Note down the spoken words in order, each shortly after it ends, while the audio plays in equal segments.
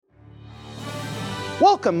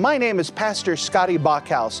Welcome, my name is Pastor Scotty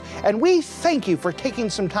Bachhaus, and we thank you for taking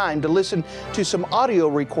some time to listen to some audio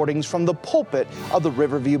recordings from the pulpit of the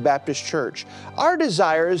Riverview Baptist Church. Our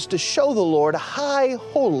desire is to show the Lord high,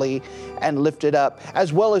 holy, and lifted up,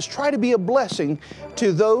 as well as try to be a blessing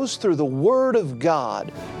to those through the Word of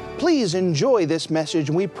God. Please enjoy this message,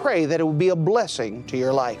 and we pray that it will be a blessing to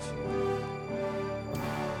your life.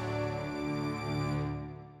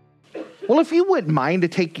 Well, if you wouldn't mind to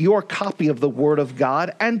take your copy of the Word of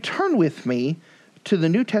God and turn with me to the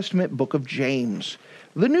New Testament book of James.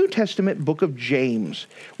 The New Testament book of James.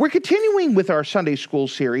 We're continuing with our Sunday school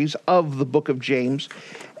series of the book of James,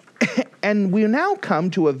 and we now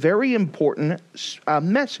come to a very important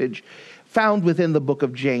message found within the book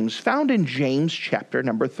of James, found in James chapter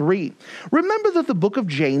number 3. Remember that the book of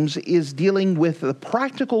James is dealing with the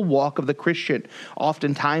practical walk of the Christian.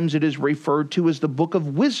 Oftentimes it is referred to as the book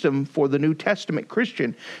of wisdom for the New Testament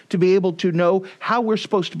Christian, to be able to know how we're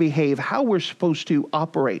supposed to behave, how we're supposed to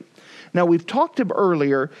operate. Now, we've talked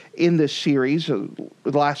earlier in this series, the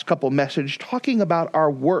last couple messages, talking about our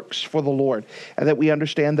works for the Lord, and that we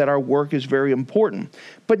understand that our work is very important.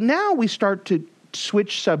 But now we start to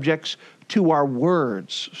switch subjects to our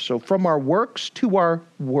words. So from our works to our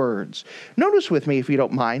words. Notice with me, if you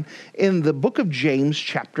don't mind, in the book of James,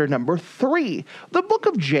 chapter number 3. The book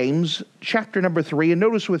of James, chapter number 3, and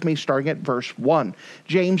notice with me starting at verse 1.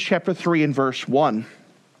 James chapter 3 and verse 1.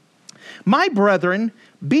 My brethren,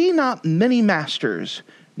 be not many masters,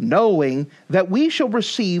 knowing that we shall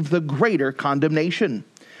receive the greater condemnation.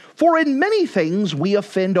 For in many things we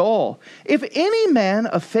offend all. If any man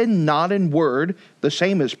offend not in word, the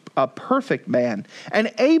same is a perfect man,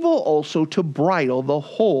 and able also to bridle the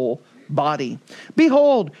whole body.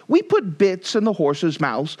 Behold, we put bits in the horses'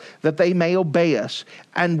 mouths, that they may obey us,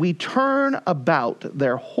 and we turn about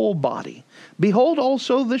their whole body. Behold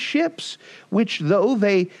also the ships, which though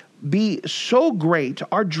they be so great,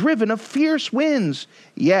 are driven of fierce winds,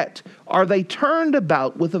 yet are they turned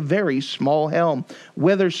about with a very small helm,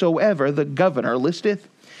 whithersoever the governor listeth.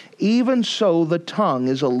 Even so the tongue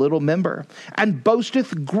is a little member, and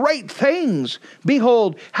boasteth great things.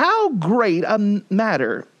 Behold, how great a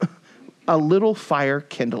matter a little fire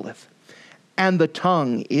kindleth. And the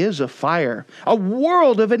tongue is a fire, a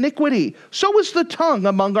world of iniquity. So is the tongue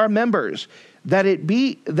among our members, that it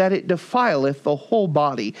defileth the whole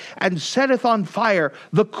body, and setteth on fire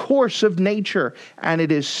the course of nature, and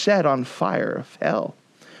it is set on fire of hell.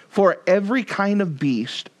 For every kind of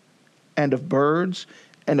beast, and of birds,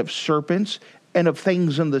 and of serpents, and of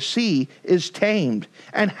things in the sea is tamed,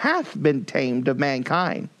 and hath been tamed of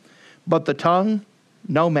mankind. But the tongue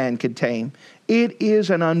no man can tame. It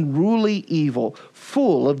is an unruly evil,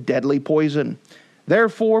 full of deadly poison.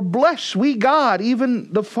 Therefore bless we God,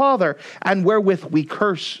 even the Father, and wherewith we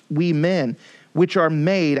curse we men, which are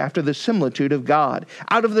made after the similitude of God.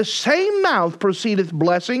 Out of the same mouth proceedeth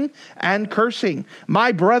blessing and cursing.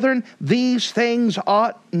 My brethren, these things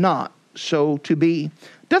ought not so to be.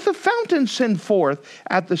 Doth a fountain send forth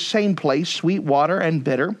at the same place sweet water and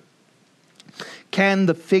bitter? Can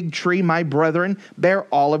the fig tree, my brethren, bear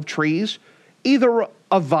olive trees, either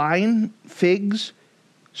a vine, figs?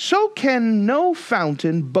 So can no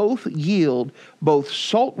fountain both yield both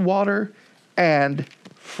salt water and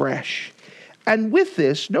fresh. And with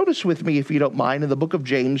this, notice with me, if you don't mind, in the book of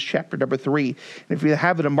James, chapter number 3, and if you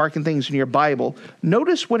have it and marking things in your Bible,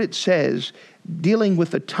 notice what it says dealing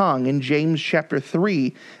with the tongue in James chapter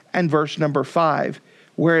 3 and verse number 5,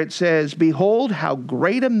 where it says, Behold, how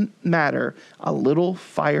great a matter a little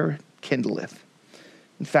fire kindleth.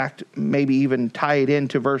 In fact, maybe even tie it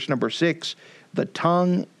into verse number 6, the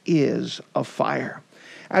tongue is a fire.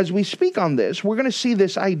 As we speak on this, we're going to see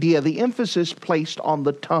this idea, the emphasis placed on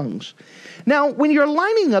the tongues. Now, when you're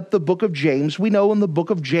lining up the book of James, we know in the book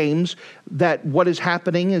of James that what is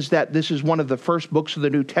happening is that this is one of the first books of the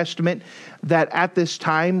New Testament, that at this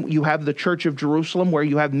time you have the Church of Jerusalem where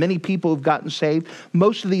you have many people who've gotten saved.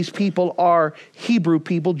 Most of these people are Hebrew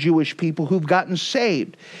people, Jewish people who've gotten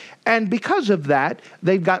saved. And because of that,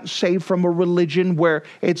 they've gotten saved from a religion where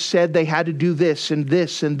it said they had to do this and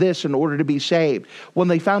this and this in order to be saved. When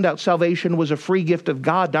they found out salvation was a free gift of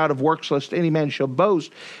God, not of works, lest any man shall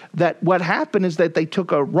boast, that what happened is that they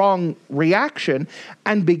took a wrong reaction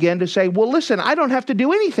and began to say, well, listen, I don't have to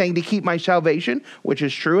do anything to keep my salvation, which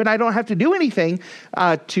is true, and I don't have to do anything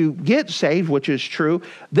to get saved, which is true.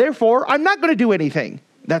 Therefore, I'm not going to do anything.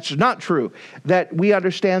 That's not true. That we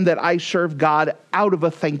understand that I serve God out of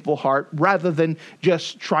a thankful heart rather than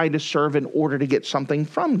just trying to serve in order to get something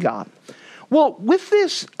from God. Well, with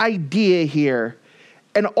this idea here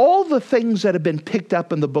and all the things that have been picked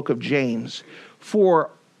up in the book of James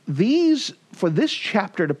for for this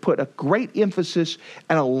chapter to put a great emphasis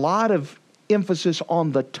and a lot of emphasis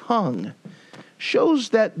on the tongue shows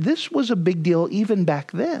that this was a big deal even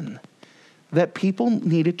back then, that people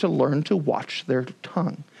needed to learn to watch their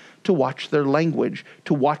tongue, to watch their language,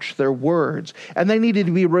 to watch their words. And they needed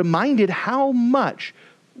to be reminded how much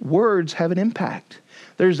words have an impact.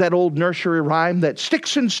 There's that old nursery rhyme that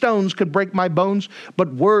sticks and stones could break my bones,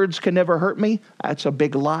 but words can never hurt me. That's a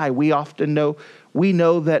big lie. We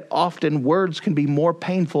know that often words can be more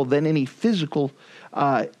painful than any physical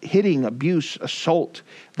hitting, abuse, assault.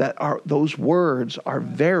 Those words are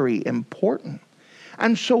very important.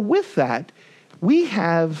 And so with that, we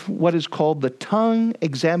have what is called the tongue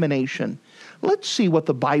examination. Let's see what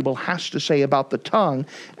the Bible has to say about the tongue,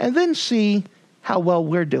 and then see how well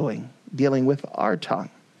we're doing dealing with our tongue.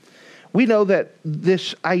 We know that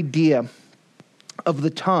this idea of the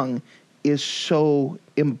tongue is so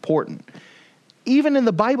important. Even in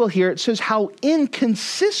the Bible here, it says how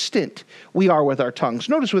inconsistent we are with our tongues.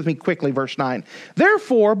 Notice with me quickly verse 9.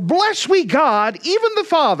 Therefore, bless we God, even the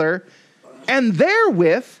Father, and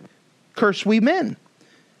therewith curse we men,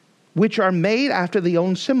 which are made after the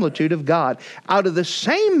own similitude of God. Out of the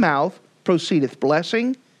same mouth proceedeth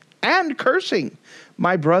blessing and cursing.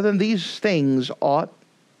 My brethren, these things ought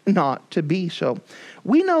not to be so.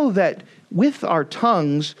 We know that with our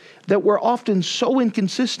tongues that we're often so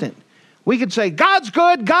inconsistent. We could say, God's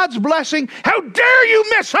good, God's blessing. How dare you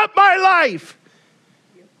mess up my life?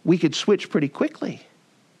 We could switch pretty quickly.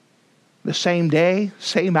 The same day,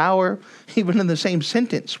 same hour, even in the same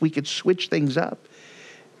sentence, we could switch things up.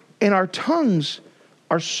 And our tongues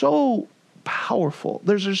are so powerful.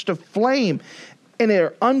 There's just a flame, and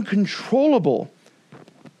they're uncontrollable.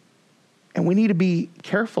 And we need to be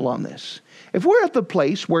careful on this. If we're at the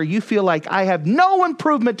place where you feel like I have no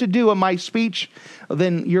improvement to do in my speech,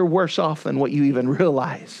 then you're worse off than what you even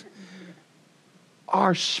realize.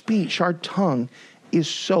 Our speech, our tongue is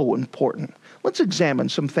so important. Let's examine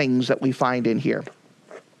some things that we find in here.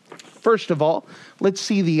 First of all, let's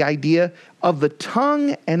see the idea of the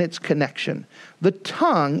tongue and its connection. The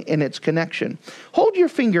tongue and its connection. Hold your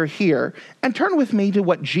finger here and turn with me to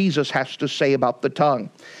what Jesus has to say about the tongue.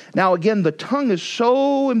 Now again, the tongue is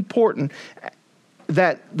so important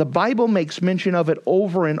that the Bible makes mention of it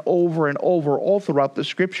over and over and over all throughout the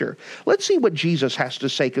Scripture. Let's see what Jesus has to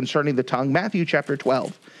say concerning the tongue. Matthew chapter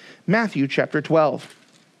 12. Matthew chapter 12.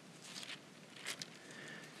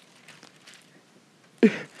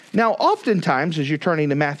 Now, oftentimes, as you're turning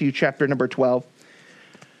to Matthew chapter number 12,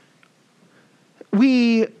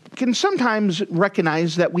 we can sometimes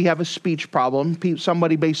recognize that we have a speech problem.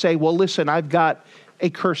 Somebody may say, well, listen, I've got a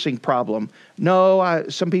cursing problem. No,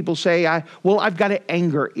 some people say, I've got an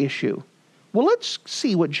anger issue. Well, let's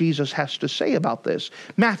see what Jesus has to say about this.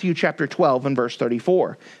 Matthew chapter 12 and verse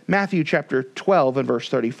 34. Matthew chapter 12 and verse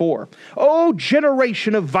 34. O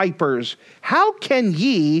generation of vipers, how can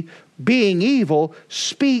ye, being evil,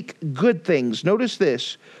 speak good things? Notice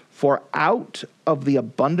this. For out of the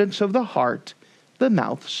abundance of the heart, the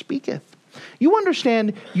mouth speaketh. You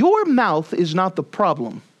understand, your mouth is not the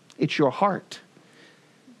problem. It's your heart.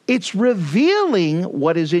 It's revealing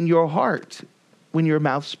what is in your heart when your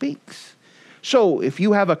mouth speaks. So if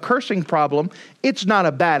you have a cursing problem, it's not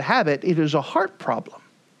a bad habit, it is a heart problem.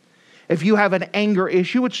 If you have an anger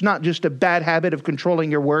issue, it's not just a bad habit of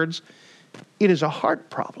controlling your words, it is a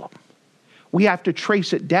heart problem. We have to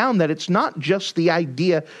trace it down that it's not just the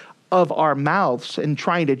idea of our mouths and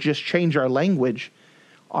trying to just change our language.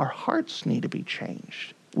 Our hearts need to be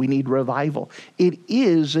changed. We need revival. It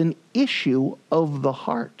is an issue of the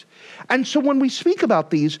heart. And so when we speak about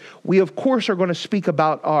these, we of course are going to speak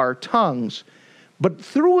about our tongues. But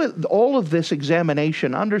through all of this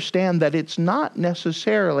examination, understand that it's not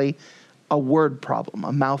necessarily a word problem,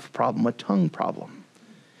 a mouth problem, a tongue problem.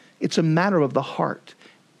 It's a matter of the heart.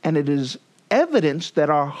 And it is evidence that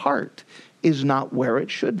our heart is not where it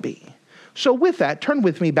should be. So with that, turn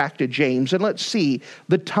with me back to James and let's see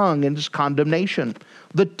the tongue and its condemnation.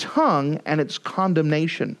 The tongue and its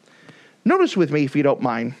condemnation. Notice with me, if you don't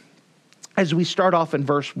mind, as we start off in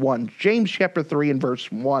verse 1, James chapter 3 and verse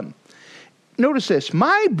 1. Notice this,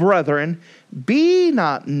 my brethren, be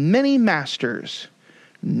not many masters,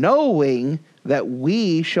 knowing that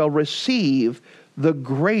we shall receive the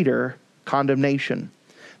greater condemnation.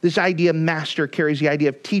 This idea of master carries the idea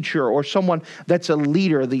of teacher or someone that's a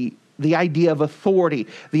leader, the idea of authority,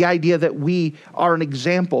 the idea that we are an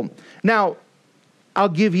example. Now, I'll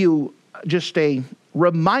give you just a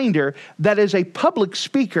reminder that as a public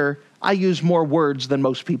speaker, I use more words than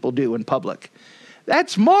most people do in public.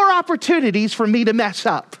 That's more opportunities for me to mess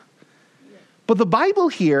up. But the Bible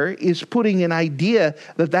here is putting an idea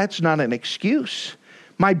that that's not an excuse.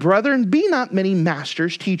 My brethren, be not many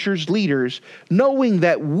masters, teachers, leaders, knowing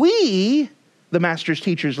that we, the masters,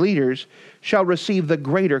 teachers, leaders, shall receive the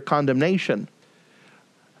greater condemnation.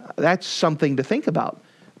 That's something to think about.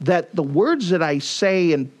 That the words that I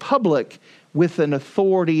say in public with an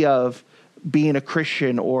authority of being a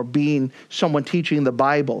Christian or being someone teaching the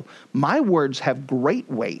Bible, my words have great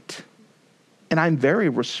weight. And I'm very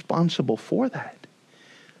responsible for that.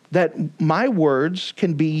 That my words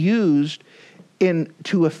can be used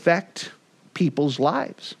to affect people's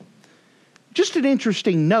lives. Just an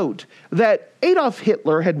interesting note that Adolf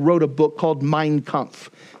Hitler had wrote a book called Mein Kampf.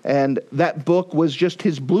 And that book was just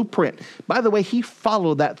his blueprint. By the way, he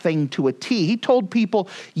followed that thing to a T. He told people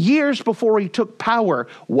years before he took power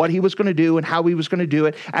what he was going to do and how he was going to do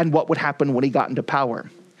it and what would happen when he got into power.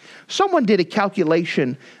 Someone did a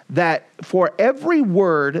calculation that for every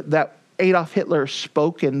word that Adolf Hitler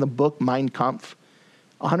spoke in the book Mein Kampf,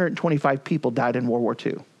 125 people died in World War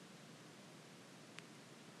II.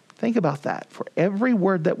 Think about that. For every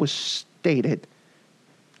word that was stated,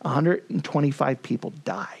 125 people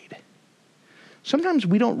died. Sometimes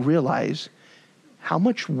we don't realize how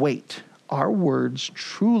much weight our words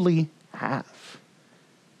truly have.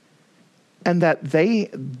 And that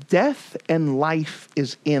death and life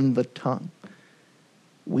is in the tongue.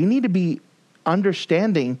 We need to be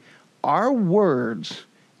understanding our words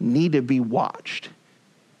need to be watched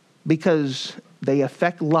because they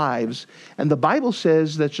affect lives. And the Bible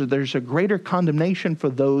says that there's a greater condemnation for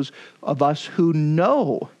those of us who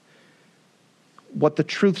know what the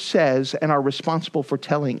truth says and are responsible for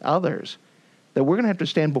telling others. That we're going to have to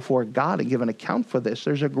stand before God and give an account for this.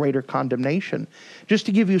 There's a greater condemnation. Just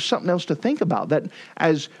to give you something else to think about, that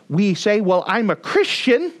as we say, well, I'm a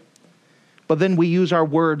Christian, but then we use our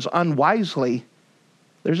words unwisely,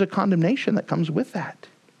 there's a condemnation that comes with that.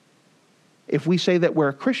 If we say that we're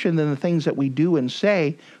a Christian, then the things that we do and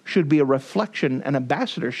say should be a reflection and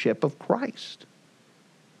ambassadorship of Christ.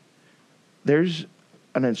 There's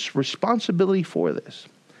a responsibility for this.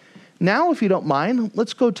 Now, if you don't mind,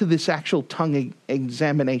 let's go to this actual tongue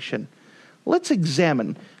examination. Let's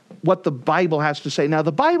examine what the Bible has to say. Now,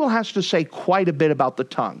 the Bible has to say quite a bit about the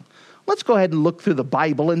tongue. Let's go ahead and look through the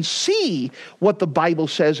Bible and see what the Bible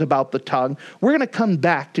says about the tongue. We're going to come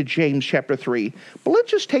back to James chapter 3. But let's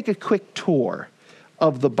just take a quick tour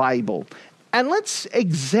of the Bible. And let's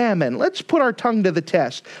examine, let's put our tongue to the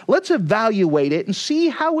test. Let's evaluate it and see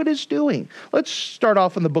how it is doing. Let's start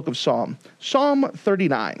off in the book of Psalm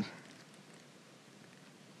 39.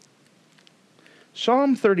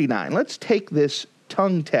 Psalm 39. Let's take this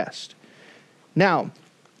tongue test. Now,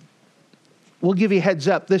 we'll give you a heads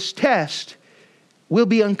up. This test will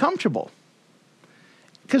be uncomfortable.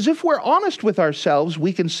 Because if we're honest with ourselves,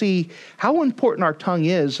 we can see how important our tongue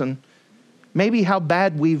is and maybe how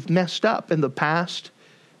bad we've messed up in the past,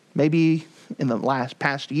 maybe in the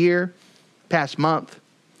past year, past month,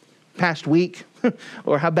 past week,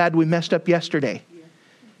 or how bad we messed up yesterday. Yeah.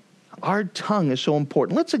 Our tongue is so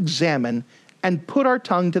important. Let's examine and put our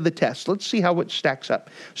tongue to the test. Let's see how it stacks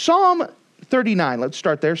up. Psalm 39, let's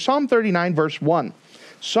start there. Psalm 39, verse 1.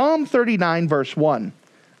 Psalm 39, verse 1.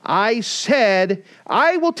 I said,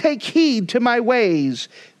 I will take heed to my ways,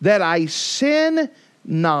 that I sin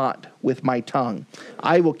not with my tongue.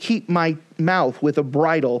 I will keep my mouth with a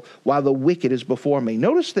bridle while the wicked is before me.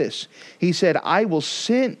 Notice this. He said, I will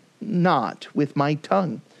sin not with my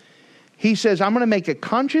tongue. He says, I'm going to make a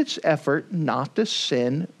conscious effort not to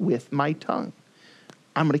sin with my tongue.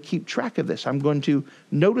 I'm going to keep track of this. I'm going to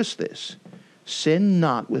notice this. Sin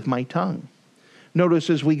not with my tongue.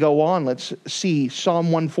 Notice as we go on, let's see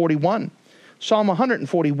Psalm 141. Psalm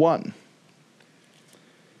 141.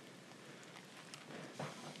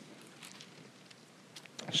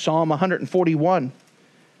 Psalm 141.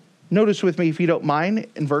 Notice with me, if you don't mind,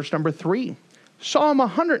 in verse number 3. Psalm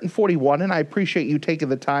 141, and I appreciate you taking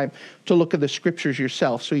the time to look at the scriptures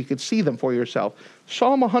yourself so you could see them for yourself.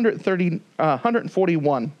 Psalm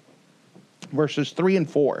 141, verses 3 and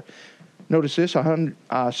 4. Notice this, Psalm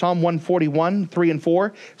 141, 3 and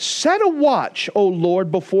 4. Set a watch, O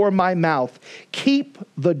Lord, before my mouth. Keep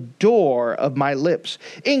the door of my lips.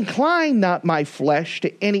 Incline not my flesh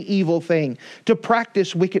to any evil thing, to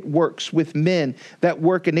practice wicked works with men that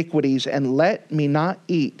work iniquities, and let me not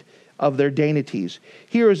eat of their dainties.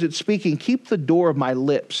 Here is it speaking, keep the door of my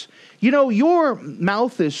lips. You know, your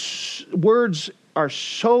mouth words are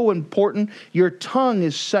so important. Your tongue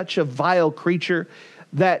is such a vile creature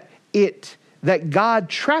that God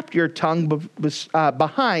trapped your tongue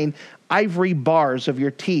behind ivory bars of your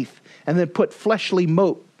teeth and then put fleshly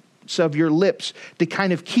of your lips to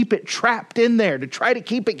kind of keep it trapped in there, to try to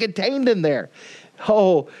keep it contained in there.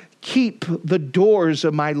 Oh, keep the doors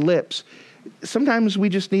of my lips. Sometimes we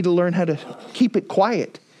just need to learn how to keep it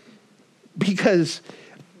quiet because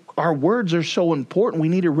our words are so important. We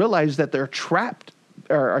need to realize that they're trapped,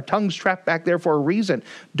 or our tongue's trapped back there for a reason.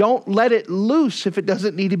 Don't let it loose if it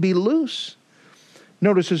doesn't need to be loose.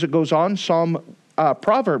 Notice as it goes on,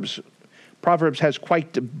 Proverbs has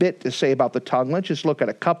quite a bit to say about the tongue. Let's just look at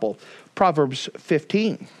a couple. Proverbs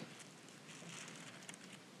 15.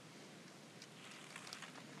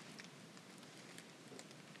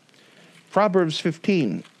 Proverbs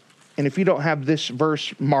 15. And if you don't have this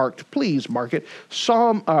verse marked, please mark it.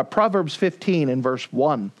 Proverbs 15 and verse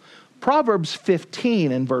 1. Proverbs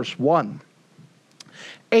 15 and verse 1.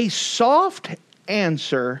 A soft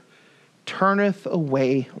answer turneth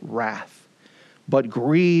away wrath, but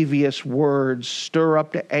grievous words stir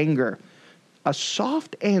up to anger. A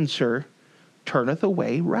soft answer turneth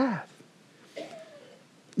away wrath.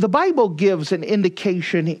 The Bible gives an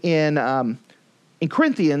indication in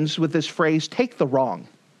Corinthians with this phrase, take the wrong.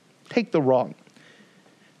 Take the wrong.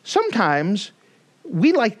 Sometimes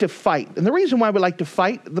we like to fight. And the reason why we like to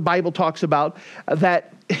fight, the Bible talks about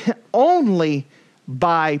that only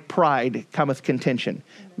by pride cometh contention.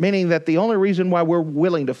 Meaning that the only reason why we're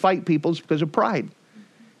willing to fight people is because of pride.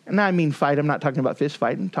 And I mean fight, I'm not talking about fist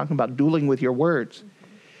fight. I'm talking about dueling with your words.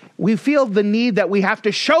 We feel the need that we have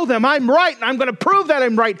to show them I'm right, and I'm going to prove that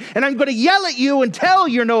I'm right, and I'm going to yell at you until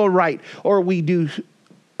you're no right. Or we do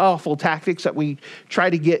awful tactics that we try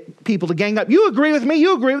to get people to gang up. You agree with me,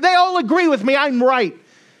 you agree. They all agree with me, I'm right.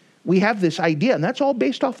 We have this idea, and that's all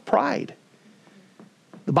based off pride.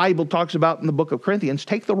 The Bible talks about in the book of Corinthians,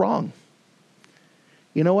 take the wrong.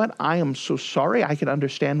 You know what? I am so sorry. I can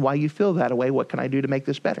understand why you feel that way. What can I do to make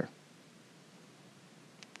this better?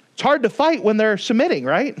 It's hard to fight when they're submitting,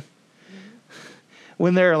 right?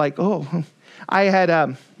 When they're like, oh, I had,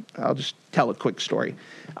 I'll just tell a quick story.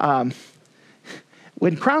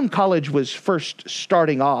 When Crown College was first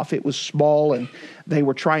starting off, it was small and they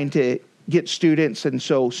were trying to get students. And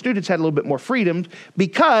so students had a little bit more freedom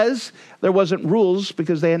because there wasn't rules,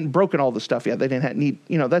 because they hadn't broken all the stuff yet. They didn't need,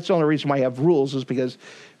 that's the only reason why you have rules is because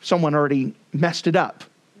someone already messed it up.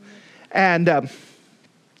 And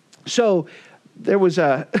so there was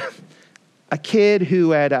a kid who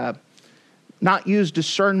had not used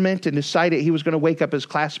discernment and decided he was going to wake up his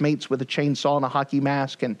classmates with a chainsaw and a hockey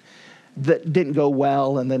mask, and that didn't go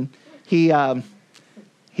well. And then he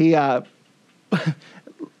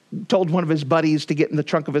told one of his buddies to get in the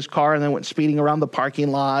trunk of his car and then went speeding around the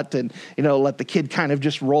parking lot and, let the kid kind of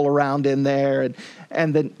just roll around in there.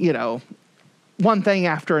 And then, one thing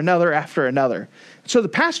after another. So the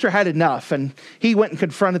pastor had enough, and he went and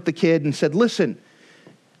confronted the kid and said, listen,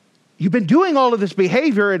 you've been doing all of this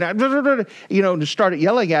behavior, and just started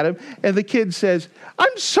yelling at him. And the kid says,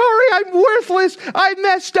 I'm sorry, I'm worthless. I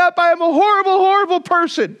messed up. I am a horrible, horrible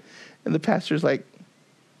person. And the pastor's like,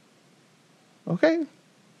 okay.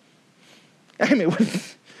 I mean,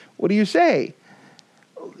 what do you say?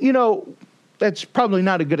 That's probably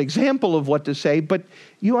not a good example of what to say, but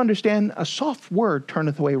you understand a soft word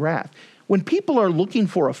turneth away wrath. When people are looking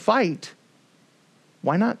for a fight,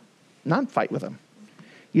 why not fight with them?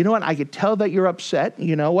 You know what? I could tell that you're upset.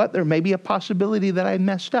 You know what? There may be a possibility that I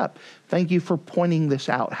messed up. Thank you for pointing this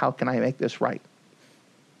out. How can I make this right?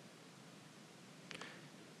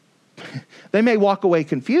 They may walk away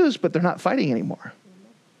confused, but they're not fighting anymore.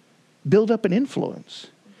 Build up an influence.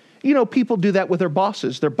 People do that with their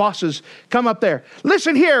bosses. Their bosses come up there.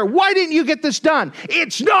 Listen here, why didn't you get this done?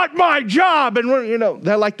 It's not my job. And,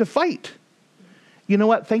 they like to fight. You know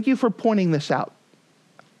what? Thank you for pointing this out.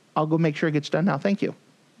 I'll go make sure it gets done now. Thank you.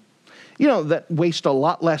 That wastes a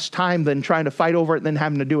lot less time than trying to fight over it than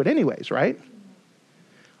having to do it anyways, right?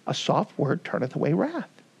 A soft word turneth away wrath.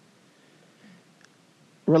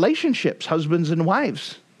 Relationships, husbands and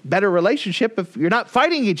wives. Better relationship if you're not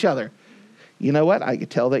fighting each other. You know what? I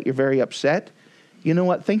could tell that you're very upset. You know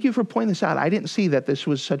what? Thank you for pointing this out. I didn't see that this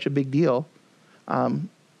was such a big deal. Let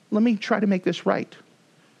me try to make this right.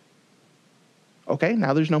 Okay,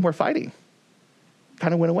 now there's no more fighting.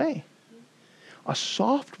 Kind of went away. A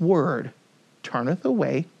soft word turneth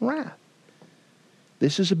away wrath.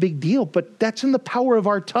 This is a big deal, but that's in the power of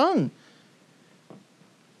our tongue.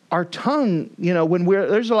 Our tongue, when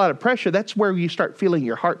there's a lot of pressure, that's where you start feeling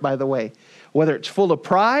your heart, by the way. Whether it's full of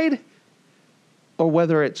pride or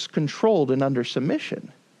whether it's controlled and under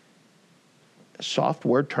submission. A soft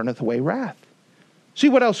word turneth away wrath. See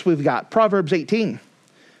what else we've got. Proverbs 18.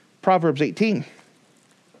 Proverbs 18.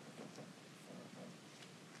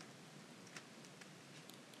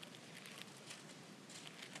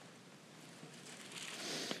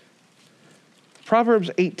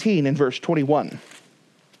 Proverbs 18 and verse 21.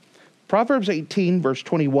 Proverbs 18, verse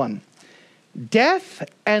 21. Death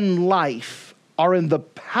and life are in the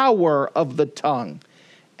power of the tongue,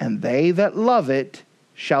 and they that love it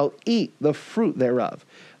shall eat the fruit thereof.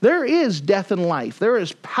 There is death and life. There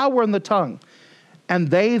is power in the tongue.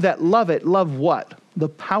 And they that love it, love what? The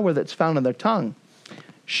power that's found in their tongue,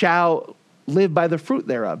 shall live by the fruit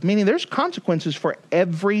thereof. Meaning there's consequences for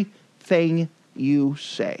everything you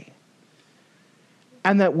say.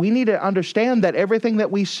 And that we need to understand that everything that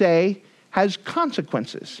we say has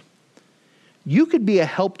consequences. You could be a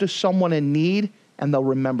help to someone in need, and they'll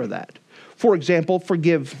remember that. For example,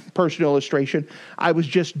 forgive personal illustration. I was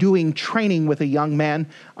just doing training with a young man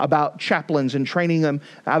about chaplains and training them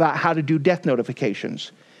about how to do death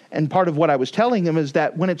notifications. And part of what I was telling him is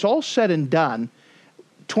that when it's all said and done,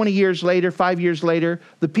 20 years later, 5 years later,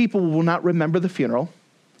 the people will not remember the funeral.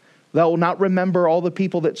 They'll not remember all the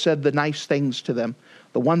people that said the nice things to them.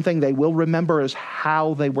 The one thing they will remember is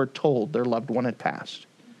how they were told their loved one had passed.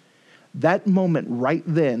 That moment right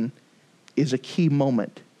then is a key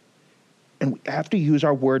moment. And we have to use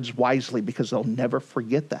our words wisely because they'll never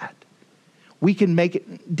forget that. We can make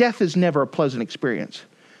it, death is never a pleasant experience,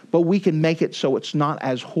 but we can make it so it's not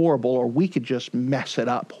as horrible, or we could just mess it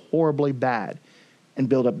up horribly bad and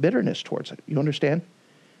build up bitterness towards it. You understand?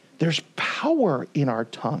 There's power in our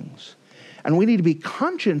tongues. And we need to be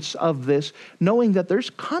conscious of this, knowing that there's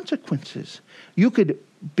consequences. You could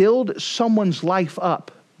build someone's life up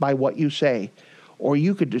by what you say, or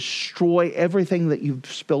you could destroy everything that you've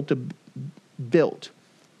built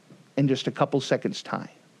in just a couple seconds' time.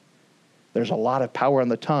 There's a lot of power in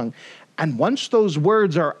the tongue. And once those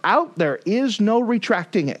words are out, there is no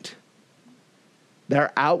retracting it.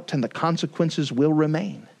 They're out and the consequences will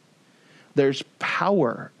remain. There's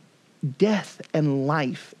power, death and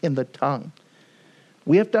life in the tongue.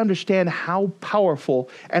 We have to understand how powerful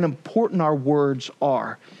and important our words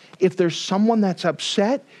are. If there's someone that's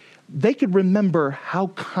upset, they could remember how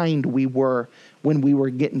kind we were when we were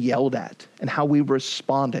getting yelled at and how we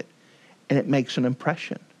responded, and it makes an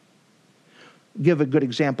impression. Give a good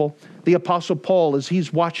example. The Apostle Paul, as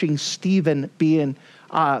he's watching Stephen being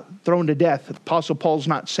thrown to death. The Apostle Paul's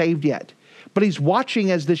not saved yet, but he's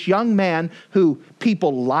watching as this young man who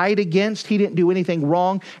people lied against, he didn't do anything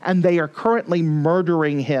wrong, and they are currently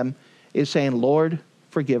murdering him, is saying, Lord,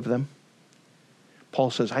 forgive them. Paul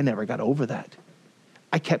says, I never got over that.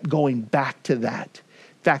 I kept going back to that.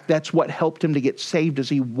 In fact, that's what helped him to get saved, as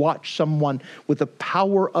he watched someone with the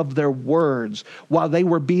power of their words while they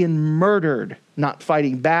were being murdered, not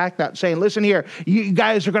fighting back, not saying, listen here, you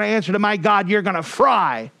guys are going to answer to my God, you're going to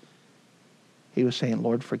fry. He was saying,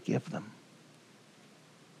 Lord, forgive them.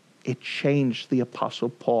 It changed the Apostle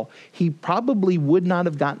Paul. He probably would not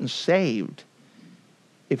have gotten saved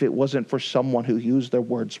if it wasn't for someone who used their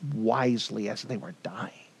words wisely as they were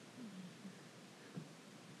dying.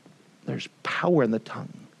 There's power in the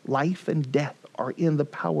tongue. Life and death are in the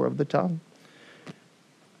power of the tongue.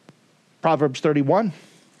 Proverbs 31.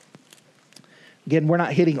 Again, we're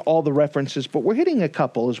not hitting all the references, but we're hitting a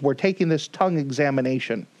couple as we're taking this tongue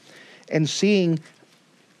examination and seeing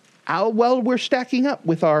how well we're stacking up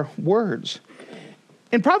with our words.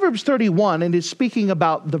 In Proverbs 31, it is speaking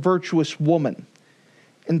about the virtuous woman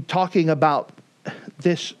and talking about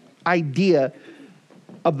this idea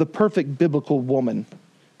of the perfect biblical woman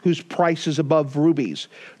whose price is above rubies.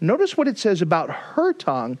 Notice what it says about her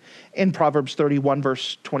tongue in Proverbs 31,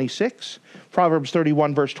 verse 26. Proverbs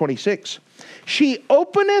 31, verse 26. She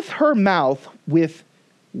openeth her mouth with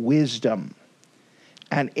wisdom,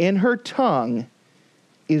 and in her tongue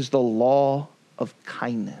is the law of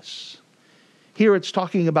kindness. Here it's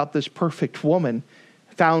talking about this perfect woman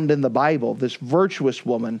found in the Bible, this virtuous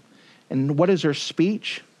woman. And what is her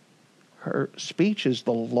speech? Her speech is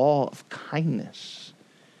the law of kindness.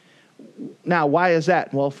 Now, why is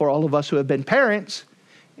that? Well, for all of us who have been parents,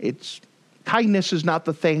 kindness is not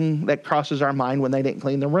the thing that crosses our mind when they didn't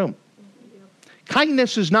clean the room.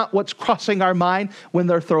 Kindness is not what's crossing our mind when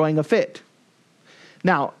they're throwing a fit.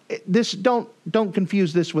 Now, don't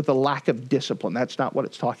confuse this with a lack of discipline. That's not what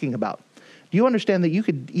it's talking about. Do you understand that you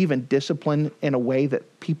could even discipline in a way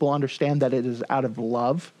that people understand that it is out of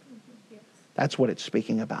love? Yes. That's what it's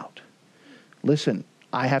speaking about. Listen,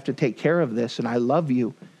 I have to take care of this, and I love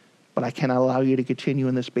you, but I cannot allow you to continue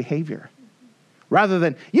in this behavior. Rather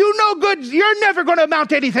than, you no good, you're never going to amount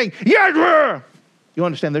to anything. You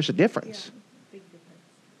understand there's a difference. Yeah, big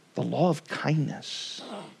difference. The law of kindness.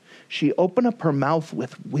 She opened up her mouth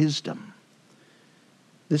with wisdom.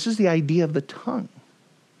 This is the idea of the tongue.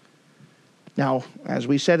 Now, as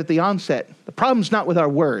we said at the onset, the problem's not with our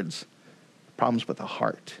words. The problem's with the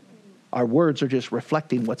heart. Our words are just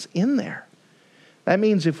reflecting what's in there. That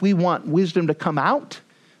means if we want wisdom to come out,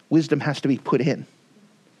 wisdom has to be put in.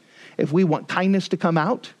 If we want kindness to come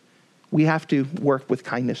out, we have to work with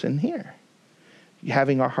kindness in here.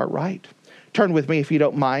 Having our heart right. Turn with me, if you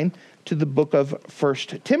don't mind, to the book of 1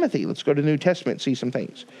 Timothy. Let's go to the New Testament and see some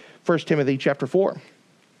things. 1 Timothy chapter 4.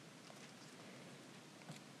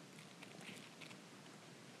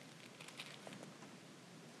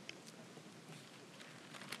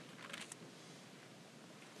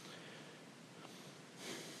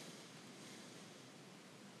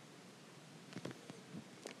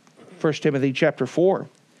 1 Timothy chapter 4.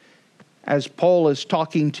 As Paul is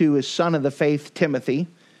talking to his son of the faith, Timothy.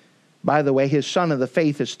 By the way, his son of the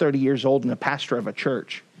faith is 30 years old and a pastor of a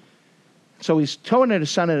church. So he's telling his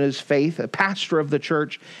son of his faith, a pastor of the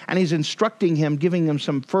church, and he's instructing him, giving him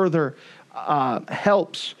some further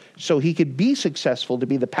helps so he could be successful to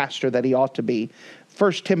be the pastor that he ought to be.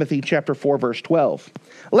 1 Timothy chapter 4, verse 12.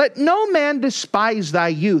 Let no man despise thy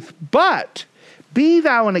youth, but be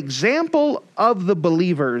thou an example of the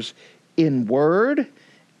believers in word,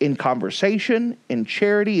 in conversation, in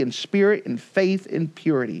charity, in spirit, in faith, in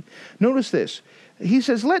purity. Notice this. He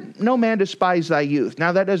says, let no man despise thy youth.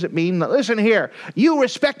 Now that doesn't mean, listen here, you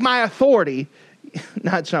respect my authority.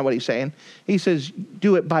 No, that's not what he's saying. He says,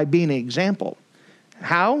 do it by being an example.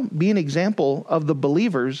 How? Be an example of the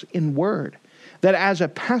believers in word. That as a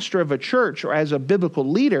pastor of a church or as a biblical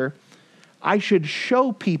leader, I should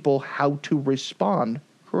show people how to respond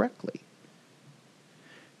correctly.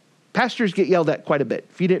 Pastors get yelled at quite a bit.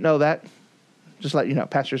 If you didn't know that, just let you know,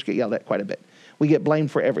 pastors get yelled at quite a bit. We get blamed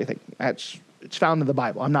for everything. It's found in the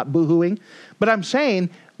Bible. I'm not boo-hooing, but I'm saying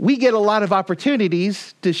we get a lot of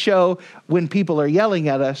opportunities to show when people are yelling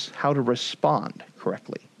at us how to respond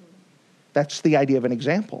correctly. That's the idea of an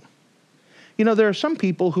example. You know, there are some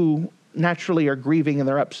people who naturally are grieving and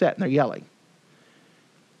they're upset and they're yelling.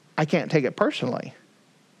 I can't take it personally.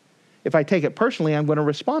 If I take it personally, I'm going to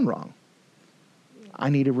respond wrong. I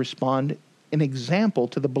need to respond an example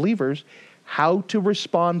to the believers how to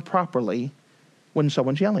respond properly when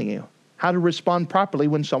someone's yelling at you. How to respond properly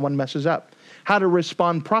when someone messes up. How to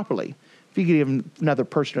respond properly. If you could give another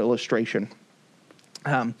personal illustration.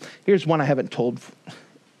 Here's one I haven't told.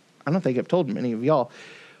 I don't think I've told many of y'all.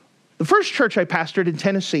 The first church I pastored in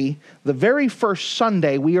Tennessee, the very first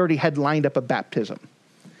Sunday, we already had lined up a baptism.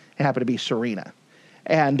 It happened to be Serena.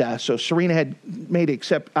 And so Serena had made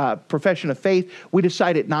a profession of faith. We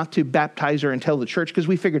decided not to baptize her until the church because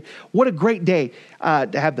we figured, what a great day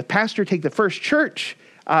to have the pastor take the first church,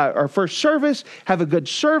 our first service, have a good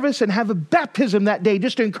service, and have a baptism that day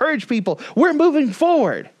just to encourage people. We're moving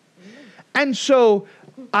forward. And so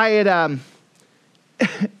I had,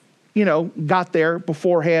 got there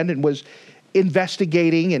beforehand and was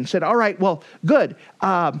investigating and said, all right, well, good.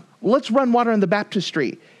 Let's run water in the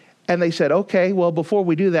baptistry. And they said, okay, well, before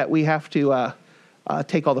we do that, we have to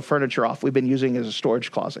take all the furniture off we've been using as a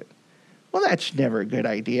storage closet. Well, that's never a good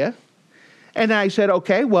idea. And I said,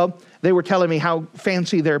 okay, well, they were telling me how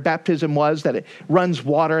fancy their baptism was, that it runs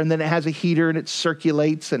water and then it has a heater and it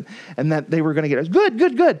circulates and that they were going to get us.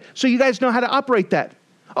 Good. So you guys know how to operate that?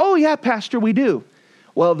 Oh, yeah, Pastor, we do.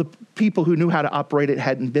 Well, the people who knew how to operate it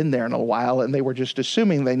hadn't been there in a while and they were just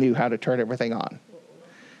assuming they knew how to turn everything on.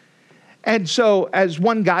 And so as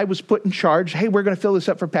one guy was put in charge, hey, we're going to fill this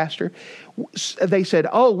up for Pastor. They said,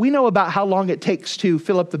 oh, we know about how long it takes to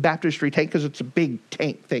fill up the baptistry tank because it's a big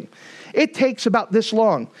tank thing. It takes about this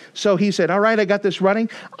long. So he said, all right, I got this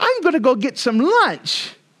running. I'm going to go get some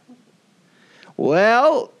lunch.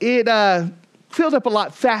 Well, it filled up a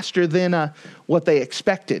lot faster than what they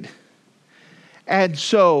expected. And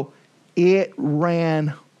so it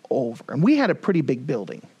ran over. And we had a pretty big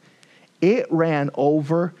building. It ran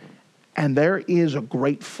over. And there is a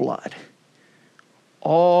great flood.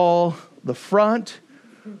 All the front,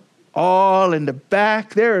 all in the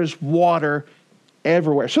back, there is water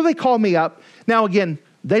everywhere. So they call me up. Now again,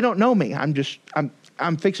 they don't know me.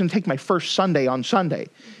 I'm fixing to take my first Sunday on Sunday.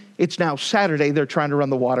 It's now Saturday. They're trying to run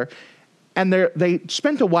the water. And they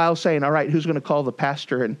spent a while saying, all right, who's going to call the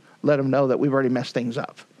pastor and let him know that we've already messed things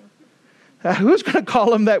up? Who's going to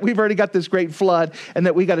call him that we've already got this great flood and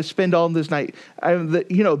that we got to spend all this night?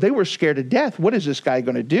 They were scared to death. What is this guy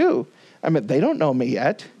going to do? I mean, they don't know me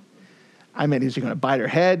yet. I mean, is he going to bite her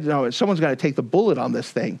head? No, someone's got to take the bullet on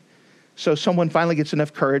this thing. So someone finally gets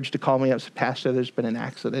enough courage to call me up and say, Pastor, there's been an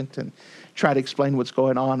accident, and try to explain what's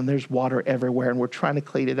going on, and there's water everywhere, and we're trying to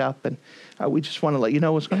clean it up, and we just want to let you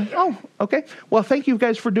know what's going on. Oh, okay. Well, thank you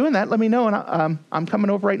guys for doing that. Let me know, and I'm coming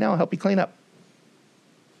over right now and help you clean up.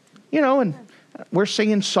 And We're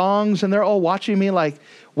singing songs and they're all watching me like,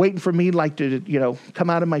 waiting for me like to, come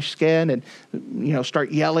out of my skin and,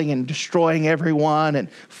 start yelling and destroying everyone and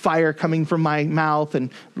fire coming from my mouth and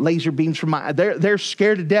laser beams from they're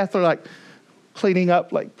scared to death. They're like cleaning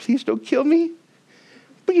up like, please don't kill me.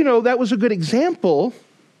 But, that was a good example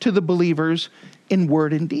to the believers in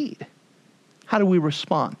word and deed. How do we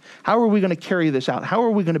respond? How are we going to carry this out? How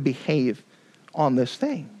are we going to behave on this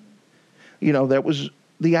thing? That was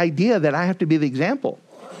the idea that I have to be the example.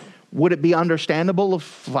 Would it be understandable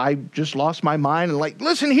if I just lost my mind and like,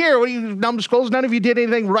 listen here, what are you numbskulls? None of you did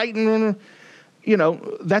anything right. And,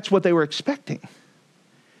 that's what they were expecting.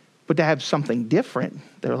 But to have something different,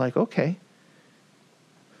 they're like, okay.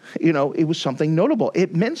 It was something notable.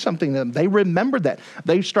 It meant something to them. They remembered that.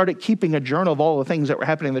 They started keeping a journal of all the things that were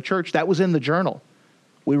happening in the church. That was in the journal.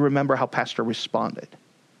 We remember how Pastor responded.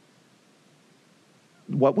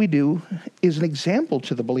 What we do is an example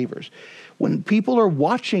to the believers. When people are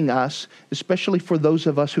watching us, especially for those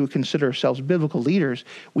of us who consider ourselves biblical leaders,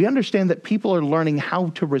 we understand that people are learning how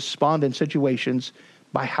to respond in situations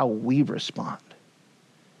by how we respond.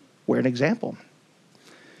 We're an example.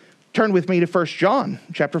 Turn with me to 1 John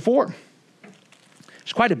chapter 4.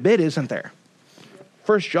 There's quite a bit, isn't there?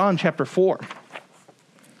 1 John chapter 4.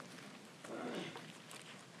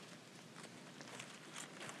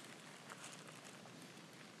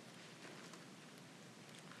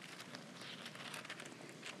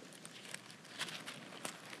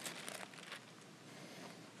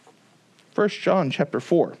 First John chapter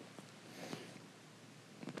 4.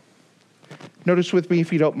 Notice with me,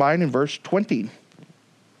 if you don't mind, in verse 20.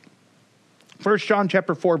 1 John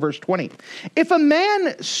chapter 4, verse 20. If a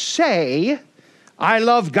man say, I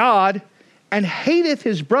love God, and hateth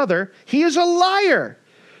his brother, he is a liar.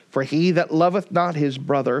 For he that loveth not his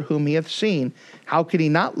brother whom he hath seen, how can he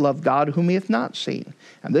not love God whom he hath not seen?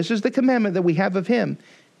 And this is the commandment that we have of him,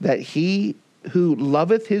 that he who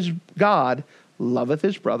loveth his God loveth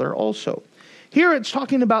his brother also. Here it's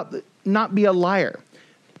talking about not be a liar.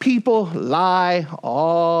 People lie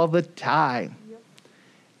all the time.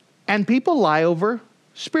 And people lie over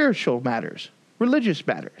spiritual matters, religious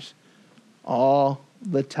matters, all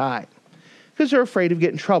the time. Because they're afraid of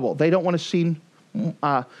getting in trouble. They don't want to seem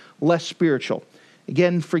less spiritual.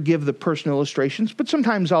 Again, forgive the personal illustrations, but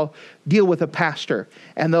sometimes I'll deal with a pastor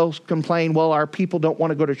and they'll complain, well, our people don't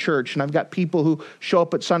want to go to church. And I've got people who show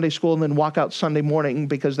up at Sunday school and then walk out Sunday morning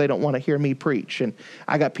because they don't want to hear me preach. And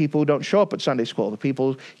I got people who don't show up at Sunday school. The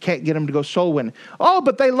people can't get them to go soul win. Oh,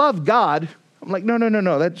 but they love God. I'm like, no.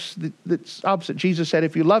 That's opposite. Jesus said,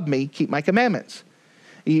 if you love me, keep my commandments.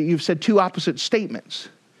 You've said two opposite statements.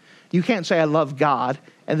 You can't say I love God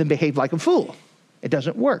and then behave like a fool. It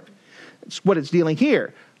doesn't work. It's what it's dealing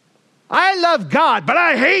here. I love God, but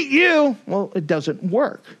I hate you. Well, it doesn't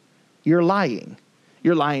work. You're lying.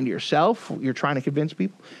 You're lying to yourself. You're trying to convince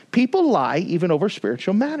people. People lie even over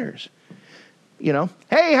spiritual matters.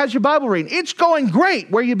 Hey, how's your Bible reading? It's going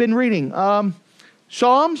great. Where you been reading?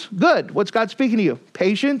 Psalms? Good. What's God speaking to you?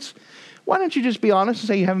 Patience? Why don't you just be honest and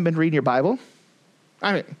say you haven't been reading your Bible?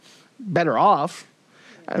 I mean, better off.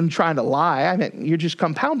 I'm trying to lie. I mean, you're just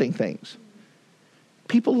compounding things.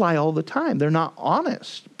 People lie all the time. They're not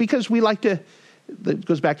honest because we like to, that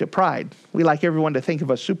goes back to pride. We like everyone to think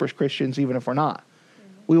of us super Christians even if we're not.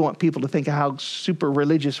 We want people to think of how super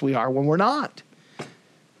religious we are when we're not.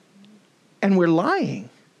 And we're lying.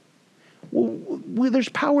 There's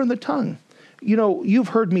power in the tongue. You've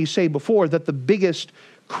heard me say before that the biggest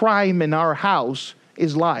crime in our house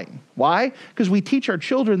is lying. Why? Because we teach our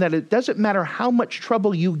children that it doesn't matter how much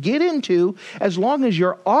trouble you get into, as long as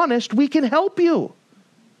you're honest, we can help you.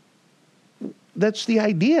 That's the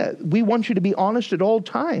idea. We want you to be honest at all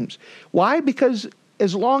times. Why? Because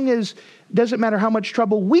as long as, doesn't matter how much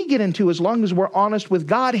trouble we get into, as long as we're honest with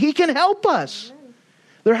God, He can help us.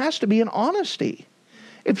 There has to be an honesty.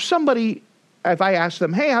 If I ask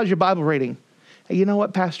them, hey, how's your Bible reading? Hey, you know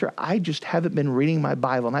what, Pastor? I just haven't been reading my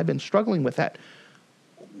Bible and I've been struggling with that.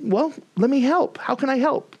 Well, let me help. How can I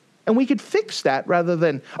help? And we could fix that rather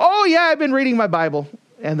than, oh yeah, I've been reading my Bible,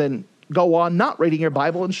 and then go on not reading your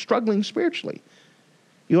Bible and struggling spiritually.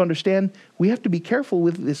 You understand? We have to be careful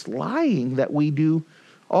with this lying that we do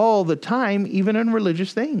all the time, even in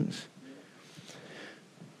religious things.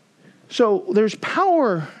 So there's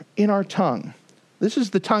power in our tongue. This is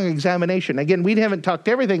the tongue examination. Again, we haven't talked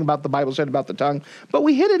everything about the Bible said about the tongue, but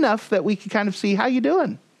we hit enough that we can kind of see how you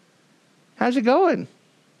doing. How's it going?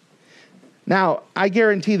 Now, I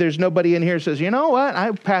guarantee there's nobody in here who says, you know what,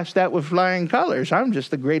 I passed that with flying colors. I'm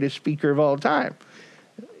just the greatest speaker of all time.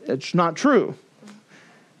 It's not true.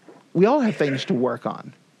 We all have things to work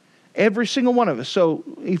on. Every single one of us. So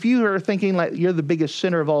if you are thinking like you're the biggest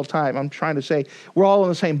sinner of all time, I'm trying to say we're all in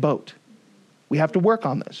the same boat. We have to work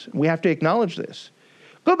on this. We have to acknowledge this.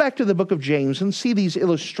 Go back to the book of James and see these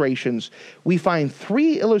illustrations. We find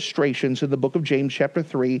 3 illustrations in the book of James chapter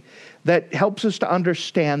 3 that helps us to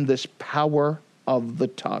understand this power of the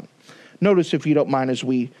tongue. Notice, if you don't mind, as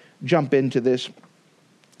we jump into this,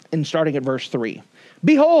 and starting at verse 3.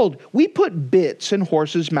 Behold, we put bits in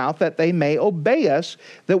horses' mouth that they may obey us,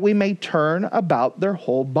 that we may turn about their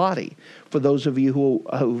whole body. For those of you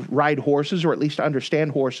who ride horses, or at least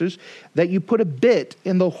understand horses, that you put a bit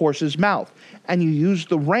in the horse's mouth, and you use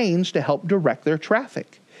the reins to help direct their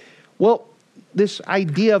traffic. Well, this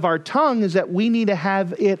idea of our tongue is that we need to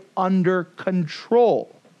have it under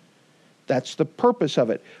control. That's the purpose of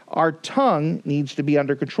it. Our tongue needs to be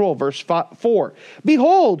under control. Verse 4,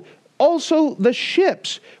 behold, also the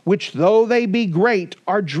ships, which though they be great,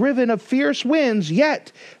 are driven of fierce winds,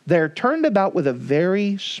 yet they're turned about with a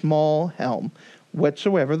very small helm,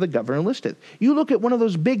 whatsoever the governor listeth. You look at one of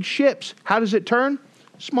those big ships, how does it turn?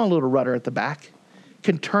 Small little rudder at the back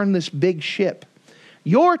can turn this big ship.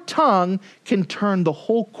 Your tongue can turn the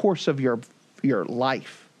whole course of your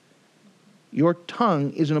life. Your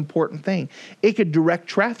tongue is an important thing. It could direct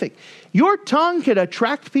traffic. Your tongue could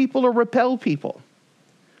attract people or repel people.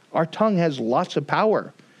 Our tongue has lots of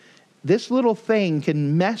power. This little thing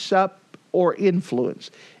can mess up or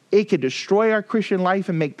influence. It could destroy our Christian life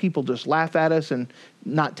and make people just laugh at us and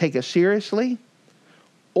not take us seriously.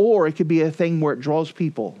 Or it could be a thing where it draws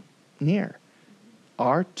people near.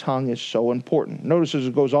 Our tongue is so important. Notice as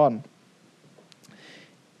it goes on.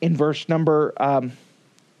 In verse number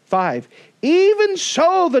 5, even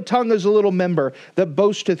so the tongue is a little member that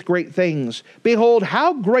boasteth great things. Behold,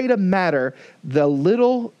 how great a matter the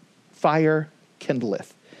little fire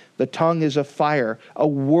kindleth. The tongue is a fire, a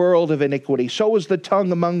world of iniquity. So is the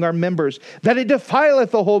tongue among our members, that it defileth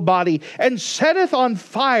the whole body, and setteth on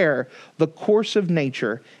fire the course of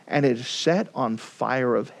nature, and it is set on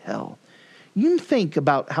fire of hell. You think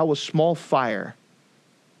about how a small fire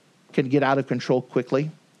can get out of control quickly.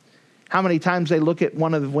 How many times they look at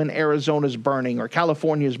when Arizona's burning or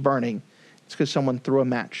California's burning. It's because someone threw a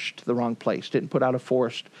match to the wrong place, didn't put out a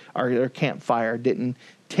forest or their campfire, didn't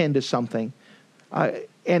tend to something.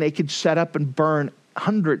 And it could set up and burn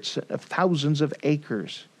hundreds of thousands of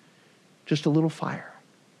acres. Just a little fire.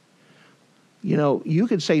 You know, you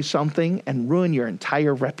could say something and ruin your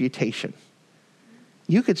entire reputation.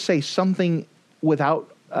 You could say something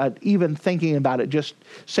without even thinking about it, just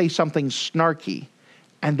say something snarky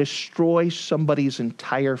and destroy somebody's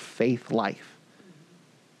entire faith life.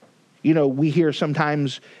 You know, we hear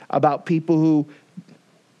sometimes about people who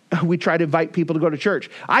we try to invite people to go to church.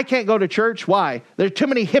 I can't go to church. Why? There's too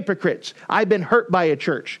many hypocrites. I've been hurt by a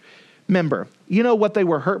church member. You know what they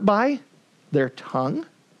were hurt by? Their tongue.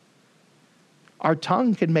 Our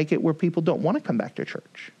tongue can make it where people don't want to come back to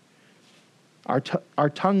church. Our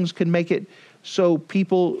tongues can make it so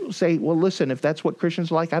people say, well, listen, if that's what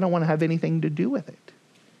Christians like, I don't want to have anything to do with it.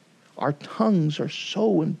 Our tongues are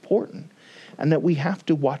so important, and that we have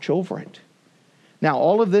to watch over it. Now,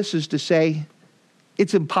 all of this is to say,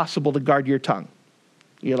 it's impossible to guard your tongue.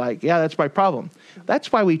 You're like, yeah, that's my problem.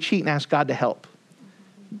 That's why we cheat and ask God to help.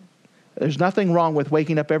 There's nothing wrong with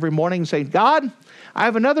waking up every morning and saying, God, I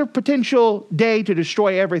have another potential day to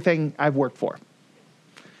destroy everything I've worked for.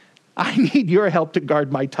 I need your help to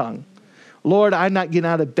guard my tongue. Lord, I'm not getting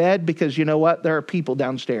out of bed because you know what? There are people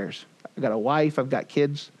downstairs. I've got a wife. I've got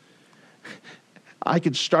kids. I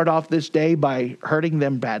could start off this day by hurting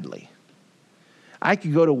them badly. I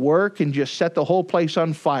could go to work and just set the whole place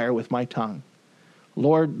on fire with my tongue.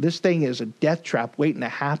 Lord, this thing is a death trap waiting to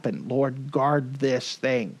happen. Lord, guard this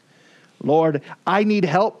thing. Lord, I need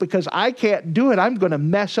help because I can't do it. I'm going to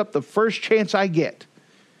mess up the first chance I get.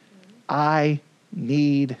 I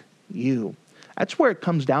need you. That's where it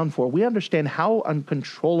comes down for. We understand how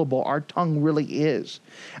uncontrollable our tongue really is.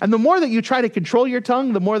 And the more that you try to control your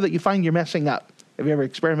tongue, the more that you find you're messing up. Have you ever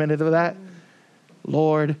experimented with that?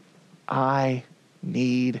 Lord, I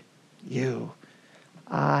need you.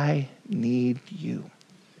 I need you.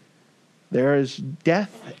 There is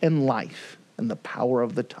death and life in the power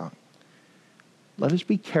of the tongue. Let us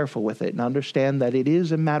be careful with it and understand that it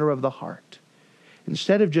is a matter of the heart.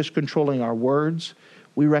 Instead of just controlling our words,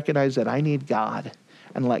 we recognize that I need God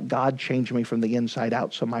and let God change me from the inside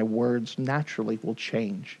out so my words naturally will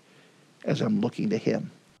change as I'm looking to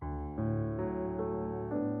Him.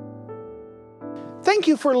 Thanks Thank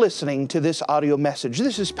you for listening to this audio message.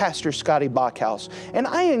 This is Pastor Scotty Bachhaus, and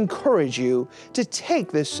I encourage you to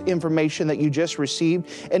take this information that you just received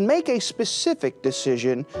and make a specific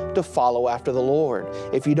decision to follow after the Lord.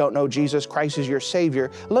 If you don't know Jesus Christ as your Savior,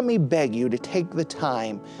 let me beg you to take the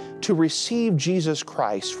time to receive Jesus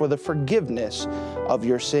Christ for the forgiveness of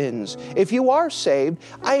your sins. If you are saved,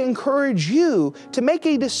 I encourage you to make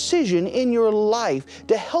a decision in your life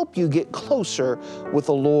to help you get closer with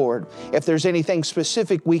the Lord. If there's anything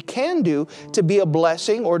specific we can do to be a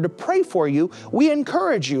blessing or to pray for you, we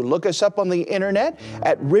encourage you. Look us up on the internet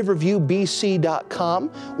at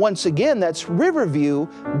riverviewbc.com. Once again, that's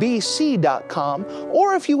riverviewbc.com.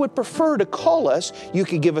 Or if you would prefer to call us, you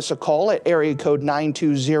could give us a call at area code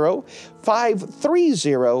 920-530-6308.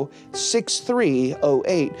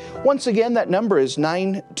 Once again, that number is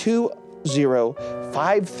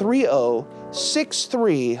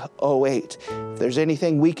 920-530-6308. If there's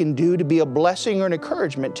anything we can do to be a blessing or an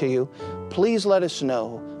encouragement to you, please let us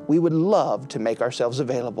know. We would love to make ourselves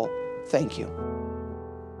available. Thank you.